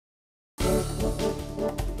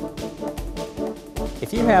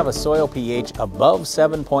If you have a soil pH above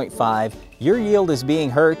 7.5, your yield is being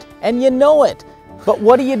hurt and you know it. But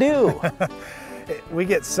what do you do? We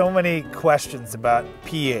get so many questions about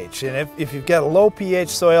pH, and if you've got a low pH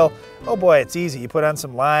soil, oh boy, it's easy. You put on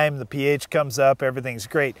some lime, the pH comes up, everything's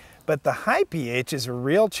great. But the high pH is a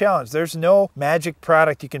real challenge. There's no magic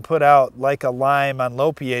product you can put out like a lime on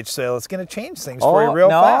low pH soil. It's going to change things for you real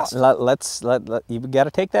fast. You've got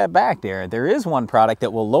to take that back, Darren. There is one product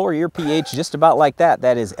that will lower your pH just about like that.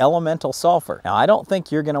 That is elemental sulfur. Now, I don't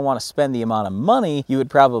think you're going to want to spend the amount of money you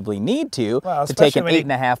would probably need to take an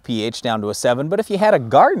 8.5 pH down to a 7. But if you had a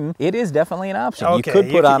garden, it is definitely an option. Okay, you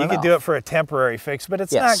could put on You could do it for a temporary fix, but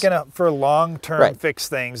it's not going to, for long-term fix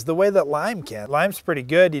things the way that lime can. Lime's pretty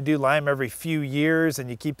good. You do lime every few years and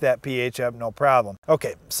you keep that pH up, no problem.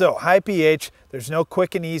 Okay, so high pH, there's no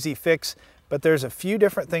quick and easy fix, but there's a few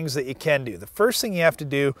different things that you can do. The first thing you have to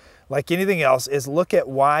do, like anything else, is look at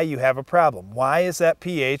why you have a problem. Why is that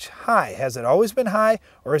pH high? Has it always been high,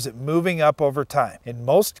 or is it moving up over time? In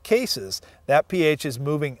most cases, that pH is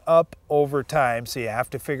moving up over time, so you have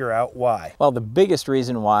to figure out why. Well, the biggest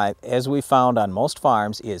reason why, as we found on most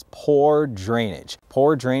farms, is poor drainage.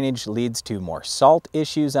 Poor drainage leads to more salt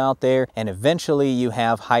issues out there, and eventually you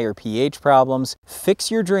have higher pH problems. Fix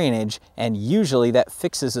your drainage, and usually that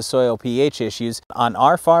fixes the soil pH issues. On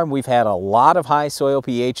our farm, we've had a lot of high soil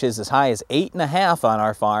pHs, as high as 8.5 on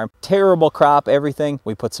our farm. Terrible crop, everything.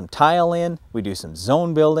 We put some tile in, we do some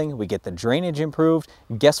zone building, we get the drainage improved.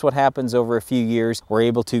 Guess what happens over a few years? We're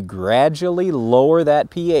able to gradually lower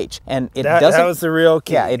that pH. And that was the real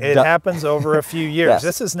key. Yeah, it happens over a few years. Yes.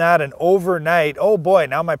 This is not an overnight, oh boy,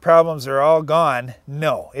 now my problems are all gone.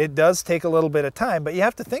 No, it does take a little bit of time, but you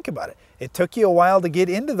have to think about it. It took you a while to get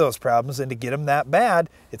into those problems, and to get them that bad,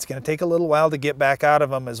 it's going to take a little while to get back out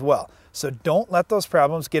of them as well. So don't let those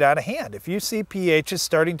problems get out of hand. If you see pHs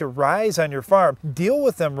starting to rise on your farm, deal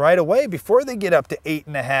with them right away before they get up to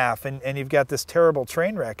 8.5 and you've got this terrible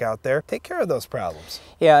train wreck out there. Take care of those problems.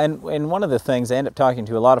 Yeah, and one of the things, I end up talking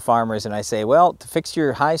to a lot of farmers and I say, well, to fix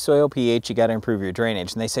your high soil pH, you got to improve your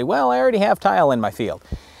drainage. And they say, well, I already have tile in my field.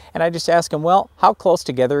 And I just ask them, well, how close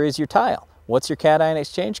together is your tile? What's your cation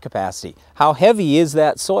exchange capacity? How heavy is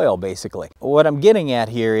that soil, basically? What I'm getting at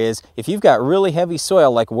here is, if you've got really heavy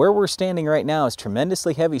soil, like where we're standing right now is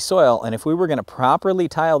tremendously heavy soil, and if we were going to properly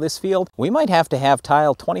tile this field, we might have to have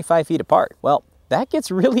tile 25 feet apart. Well, that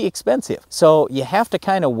gets really expensive. So you have to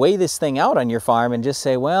kind of weigh this thing out on your farm and just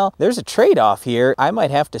say, well, there's a trade-off here. I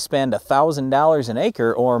might have to spend $1,000 an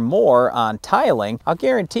acre or more on tiling. I'll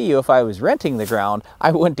guarantee you, if I was renting the ground,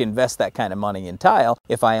 I wouldn't invest that kind of money in tile.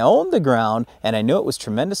 If I owned the ground and I knew it was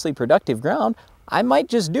tremendously productive ground, I might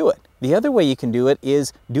just do it. The other way you can do it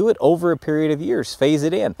is do it over a period of years, phase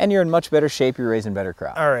it in, and you're in much better shape, you're raising better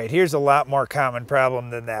crops. All right, here's a lot more common problem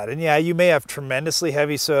than that. And yeah, you may have tremendously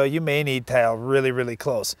heavy soil, you may need tile really, really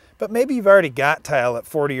close, but maybe you've already got tile at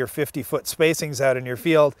 40 or 50 foot spacings out in your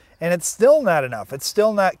field, and it's still not enough, it's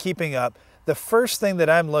still not keeping up. The first thing that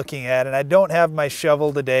I'm looking at, and I don't have my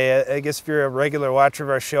shovel today, I guess if you're a regular watcher of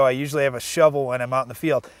our show, I usually have a shovel when I'm out in the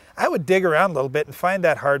field. I would dig around a little bit and find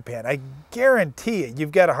that hard pan. I guarantee you,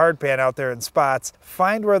 you've got a hard pan out there in spots.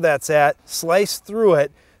 Find where that's at, slice through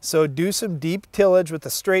it, so do some deep tillage with a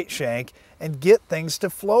straight shank and get things to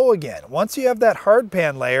flow again. Once you have that hard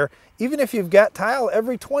pan layer, even if you've got tile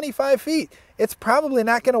every 25 feet, it's probably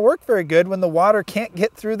not going to work very good when the water can't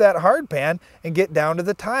get through that hard pan and get down to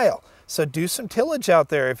the tile. So do some tillage out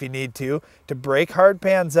there if you need to break hard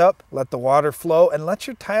pans up, let the water flow, and let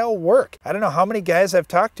your tile work. I don't know how many guys I've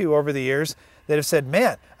talked to over the years that have said,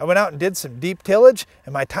 man, I went out and did some deep tillage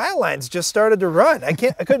and my tile lines just started to run. I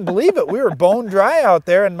couldn't believe it. We were bone dry out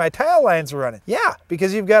there and my tile lines were running. Yeah,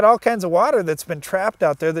 because you've got all kinds of water that's been trapped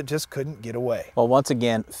out there that just couldn't get away. Well, once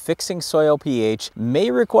again, fixing soil pH may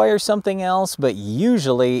require something else, but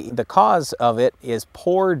usually the cause of it is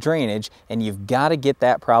poor drainage, and you've got to get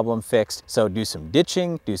that problem fixed. So do some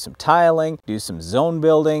ditching, do some tiling, do some zone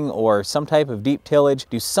building or some type of deep tillage.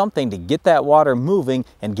 Do something to get that water moving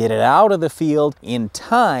and get it out of the field. In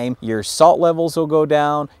time, your salt levels will go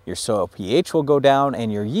down, your soil pH will go down,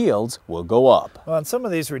 and your yields will go up. Well, in some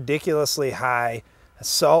of these ridiculously high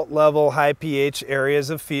salt level, high pH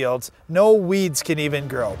areas of fields, no weeds can even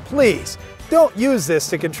grow. Please don't use this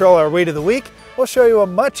to control our weight of the week. We'll show you a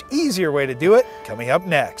much easier way to do it coming up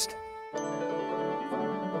next.